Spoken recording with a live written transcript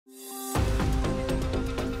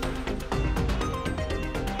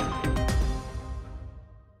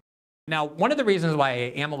Now, one of the reasons why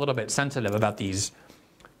I am a little bit sensitive about these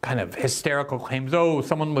kind of hysterical claims, oh,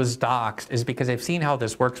 someone was doxxed, is because I've seen how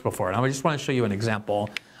this works before. And I just want to show you an example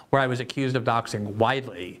where I was accused of doxing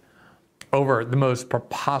widely over the most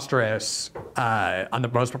preposterous, on the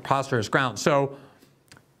most preposterous grounds. So,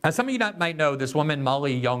 as some of you might know, this woman,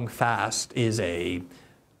 Molly Young Fast, is a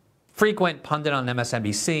frequent pundit on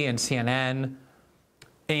MSNBC and CNN.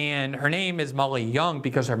 And her name is Molly Young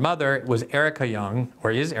because her mother was Erica Young,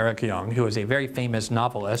 or is Erica Young, who is a very famous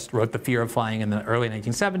novelist, wrote The Fear of Flying in the early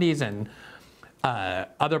 1970s and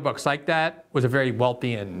other books like that, was a very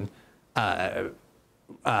wealthy and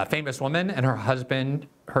famous woman. And her husband,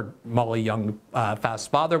 her Molly Young Fast's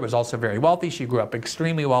father, was also very wealthy. She grew up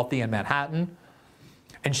extremely wealthy in Manhattan.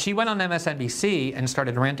 And she went on MSNBC and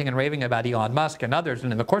started ranting and raving about Elon Musk and others.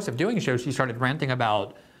 And in the course of doing so, she started ranting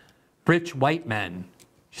about rich white men.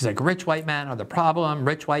 She's like, rich white men are the problem,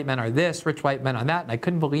 rich white men are this, rich white men are that. And I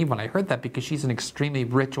couldn't believe when I heard that because she's an extremely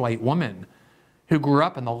rich white woman who grew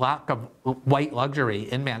up in the lack of white luxury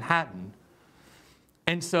in Manhattan.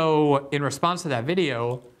 And so in response to that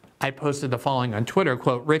video, I posted the following on Twitter,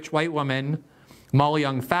 quote, rich white woman, Molly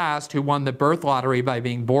Young Fast, who won the birth lottery by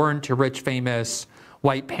being born to rich, famous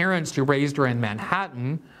white parents who raised her in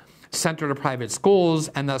Manhattan, sent her to private schools,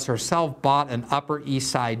 and thus herself bought an Upper East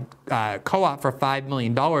Side co-op for $5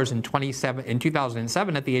 million in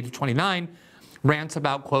 2007 at the age of 29, rants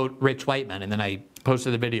about, quote, rich white men. And then I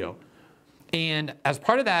posted the video. And as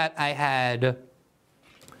part of that, I had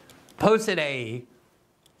posted a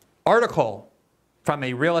article from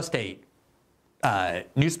a real estate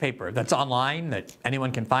newspaper that's online that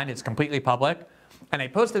anyone can find. It's completely public. And I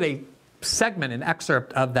posted a segment, an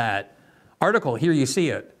excerpt of that article. Here you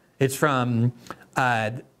see it. It's from,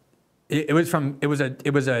 it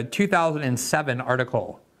was a 2007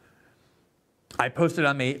 article. I posted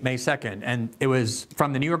on May 2nd, and it was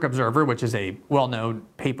from the New York Observer, which is a well-known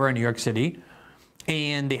paper in New York City.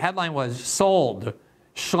 And the headline was, sold,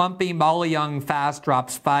 schlumpy Molly Young Fast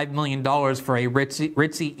drops $5 million for a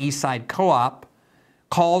ritzy East Side co-op,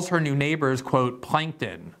 calls her new neighbors, quote,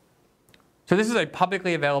 plankton. So this is a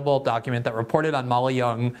publicly available document that reported on Molly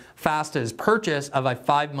Young Fast's purchase of a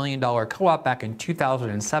 $5 million co-op back in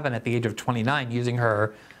 2007 at the age of 29 using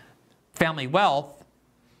her family wealth.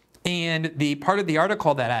 And the part of the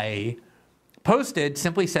article that I posted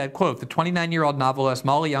simply said, quote, the 29-year-old novelist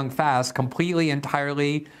Molly Young Fast completely,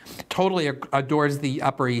 entirely, totally adores the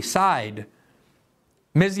Upper East Side.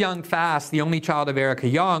 Ms. Young Fast, the only child of Erica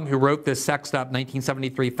Young, who wrote this sexed up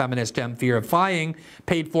 1973 feminist gem Fear of Flying,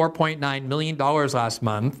 paid $4.9 million last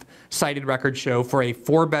month, cited records show, for a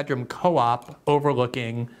 4-bedroom co-op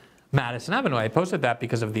overlooking Madison Avenue. I posted that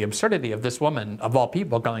because of the absurdity of this woman, of all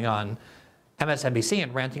people, going on MSNBC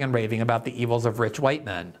and ranting and raving about the evils of rich white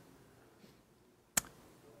men.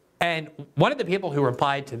 And one of the people who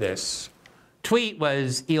replied to this tweet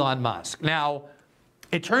was Elon Musk. Now,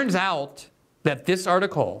 it turns out that this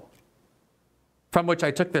article, from which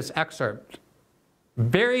I took this excerpt,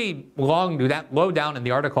 very low down in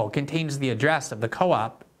the article, contains the address of the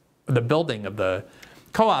co-op, the building of the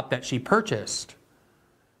co-op that she purchased.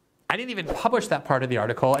 I didn't even publish that part of the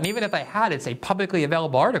article, and even if I had, it's a publicly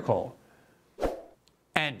available article.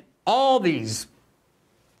 And all these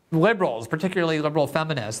liberals, particularly liberal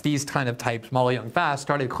feminists, these kind of types, Molly Young Fast,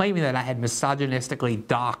 started claiming that I had misogynistically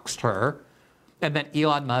doxed her, and that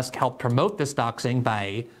Elon Musk helped promote this doxing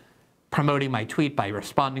by promoting my tweet by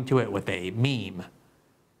responding to it with a meme.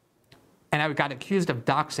 And I got accused of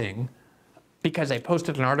doxing because I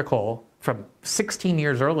posted an article from 16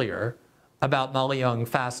 years earlier about Molly Young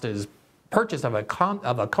Fast's purchase of a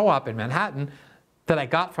co-op in Manhattan that I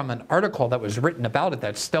got from an article that was written about it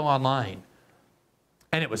that's still online.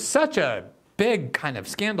 And it was such a big kind of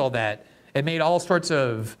scandal that it made all sorts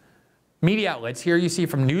of media outlets. Here you see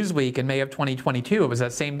from Newsweek in May of 2022, it was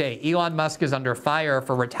that same day, Elon Musk is under fire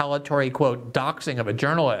for retaliatory, quote, doxing of a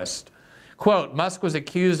journalist. Quote, Musk was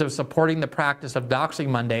accused of supporting the practice of doxing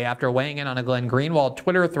Monday after weighing in on a Glenn Greenwald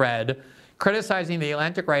Twitter thread criticizing the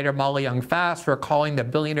Atlantic writer Molly Young Fast for calling the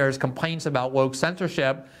billionaire's complaints about woke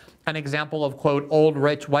censorship an example of, quote, old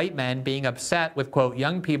rich white men being upset with, quote,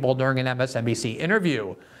 young people during an MSNBC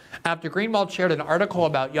interview. After Greenwald shared an article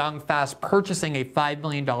about Young Fast purchasing a $5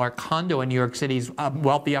 million condo in New York City's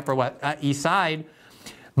wealthy Upper East Side,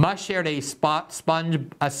 Musk shared a SpongeBob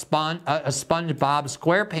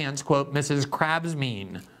SquarePants, quote, Mrs. Krabs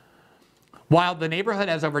mean. While the neighborhood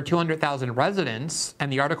has over 200,000 residents,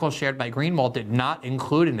 and the article shared by Greenwald did not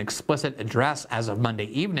include an explicit address as of Monday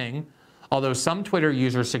evening, although some Twitter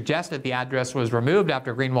users suggested the address was removed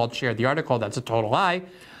after Greenwald shared the article, that's a total lie.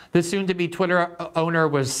 The soon-to-be Twitter owner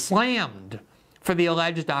was slammed for the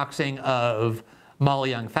alleged doxing of Molly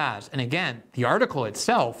Young Fast. And again, the article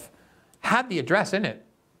itself had the address in it,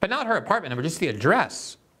 but not her apartment number, just the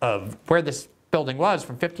address of where this building was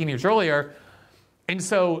from 15 years earlier. And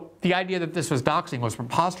so the idea that this was doxing was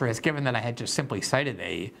preposterous, given that I had just simply cited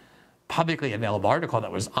a publicly available article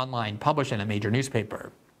that was online published in a major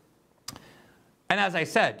newspaper. And as I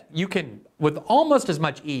said, you can, with almost as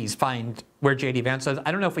much ease, find where JD Vance is.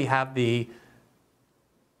 I don't know if we have the...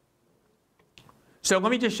 So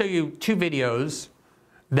let me just show you two videos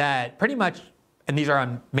that pretty much, and these are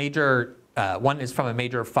on major, one is from a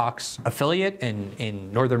major Fox affiliate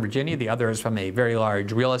in Northern Virginia. The other is from a very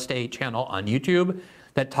large real estate channel on YouTube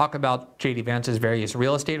that talk about JD Vance's various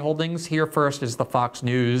real estate holdings. Here first is the Fox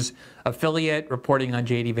News affiliate reporting on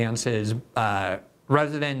JD Vance's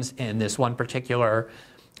residence in this one particular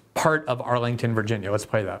part of Arlington, Virginia. Let's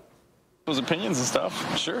play that. Those opinions and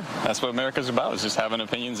stuff, sure. That's what America's about, is just having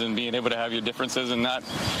opinions and being able to have your differences and not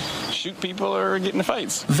shoot people or get into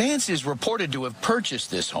fights. Vance is reported to have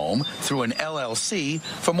purchased this home through an LLC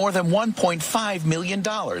for more than $1.5 million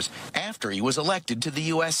after he was elected to the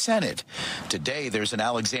U.S. Senate. Today, there's an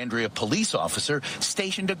Alexandria police officer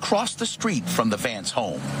stationed across the street from the Vance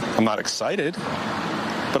home. I'm not excited,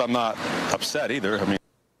 but I'm not upset either. I mean,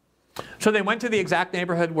 so they went to the exact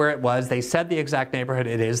neighborhood where it was. They said the exact neighborhood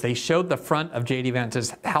it is. They showed the front of JD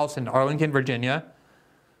Vance's house in Arlington, Virginia.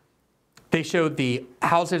 They showed the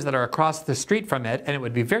houses that are across the street from it, and it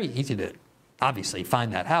would be very easy to obviously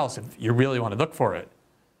find that house if you really want to look for it.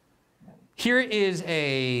 Here is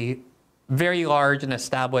a very large and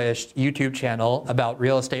established YouTube channel about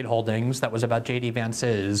real estate holdings that was about JD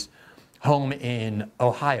Vance's home in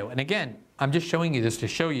Ohio. And again, I'm just showing you this to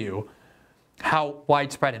show you how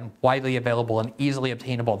widespread and widely available and easily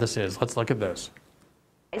obtainable this is. Let's look at this.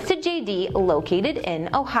 To JD, located in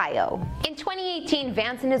Ohio. In 2018,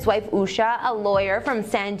 Vance and his wife Usha, a lawyer from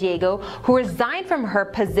San Diego who resigned from her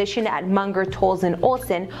position at Munger, Tolles &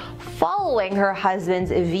 Olson following her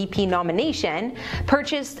husband's VP nomination,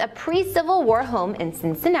 purchased a pre-Civil War home in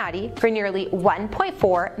Cincinnati for nearly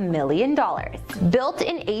 $1.4 million. Built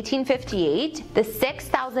in 1858, the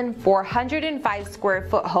 6,405 square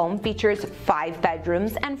foot home features 5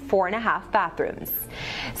 bedrooms and 4.5 bathrooms.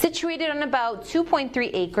 Situated on about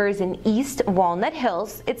 2.3 acres in East Walnut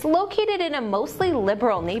Hills, it's located in a mostly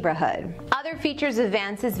liberal neighborhood. Other features of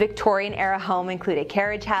Vance's Victorian-era home include a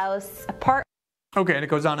carriage house, a park... Okay, and it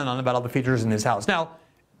goes on and on about all the features in this house. Now,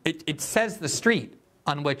 it says the street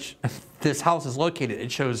on which this house is located.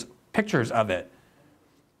 It shows pictures of it.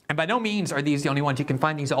 And by no means are these the only ones. You can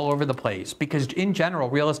find these all over the place because in general,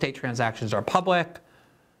 real estate transactions are public.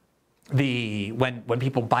 When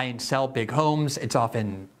people buy and sell big homes, it's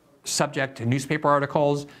often subject to newspaper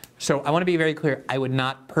articles. So I want to be very clear. I would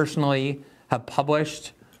not personally have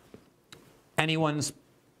published anyone's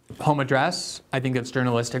home address. I think it's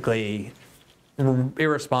journalistically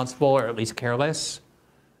irresponsible or at least careless.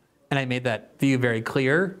 And I made that view very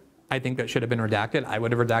clear. I think that should have been redacted. I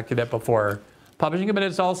would have redacted it before publishing it, but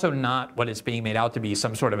it's also not what it's being made out to be,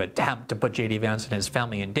 some sort of attempt to put JD Vance and his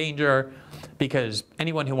family in danger, because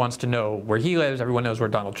anyone who wants to know where he lives, everyone knows where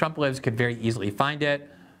Donald Trump lives, could very easily find it.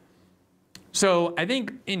 So I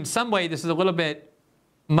think in some way this is a little bit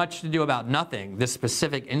much to do about nothing, this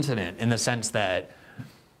specific incident, in the sense that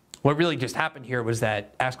what really just happened here was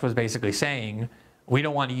that Esk was basically saying, we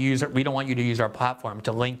don't want you to use our platform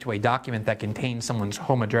to link to a document that contains someone's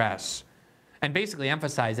home address, and basically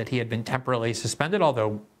emphasized that he had been temporarily suspended,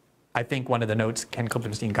 although I think one of the notes Ken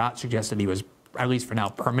Klippenstein got suggested he was, at least for now,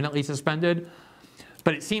 permanently suspended.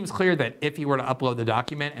 But it seems clear that if he were to upload the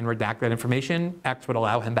document and redact that information, X would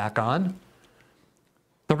allow him back on.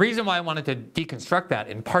 The reason why I wanted to deconstruct that,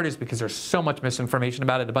 in part, is because there's so much misinformation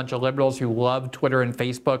about it. A bunch of liberals who love Twitter and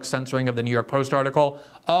Facebook censoring of the New York Post article,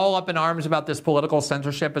 all up in arms about this political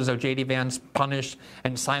censorship, as though JD Vance punished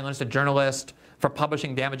and silenced a journalist for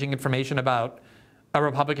publishing damaging information about a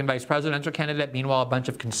Republican vice presidential candidate. Meanwhile, a bunch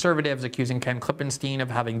of conservatives accusing Ken Klippenstein of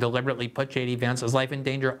having deliberately put JD Vance's life in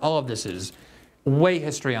danger. All of this is way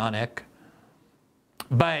histrionic.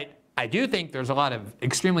 But I do think there's a lot of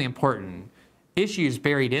extremely important issues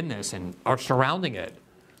buried in this and are surrounding it,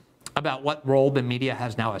 about what role the media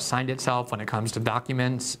has now assigned itself when it comes to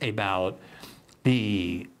documents, about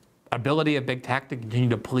the ability of big tech to continue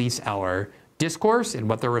to police our discourse and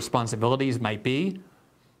what their responsibilities might be,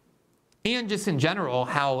 and just in general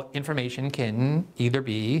how information can either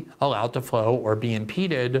be allowed to flow or be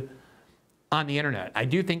impeded on the internet. I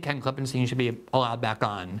do think Ken Klippenstein should be allowed back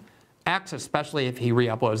on X, especially if he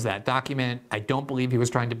re-uploads that document. I don't believe he was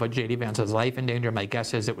trying to put JD Vance's life in danger. My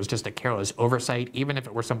guess is it was just a careless oversight, even if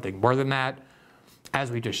it were something more than that.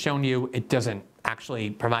 as we just shown you, it doesn't actually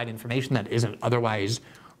provide information that isn't otherwise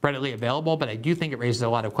readily available, but I do think it raises a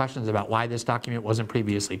lot of questions about why this document wasn't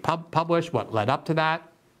previously published, what led up to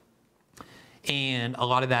that, and a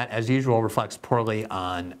lot of that, as usual, reflects poorly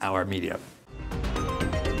on our media.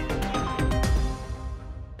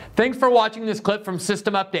 Thanks for watching this clip from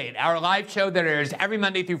System Update, our live show that airs every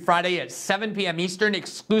Monday through Friday at 7 p.m. Eastern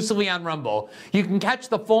exclusively on Rumble. You can catch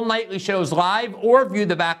the full nightly shows live or view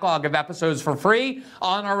the backlog of episodes for free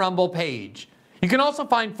on our Rumble page. You can also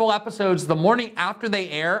find full episodes the morning after they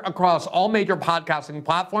air across all major podcasting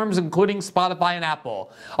platforms, including Spotify and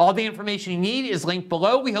Apple. All the information you need is linked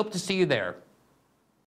below. We hope to see you there.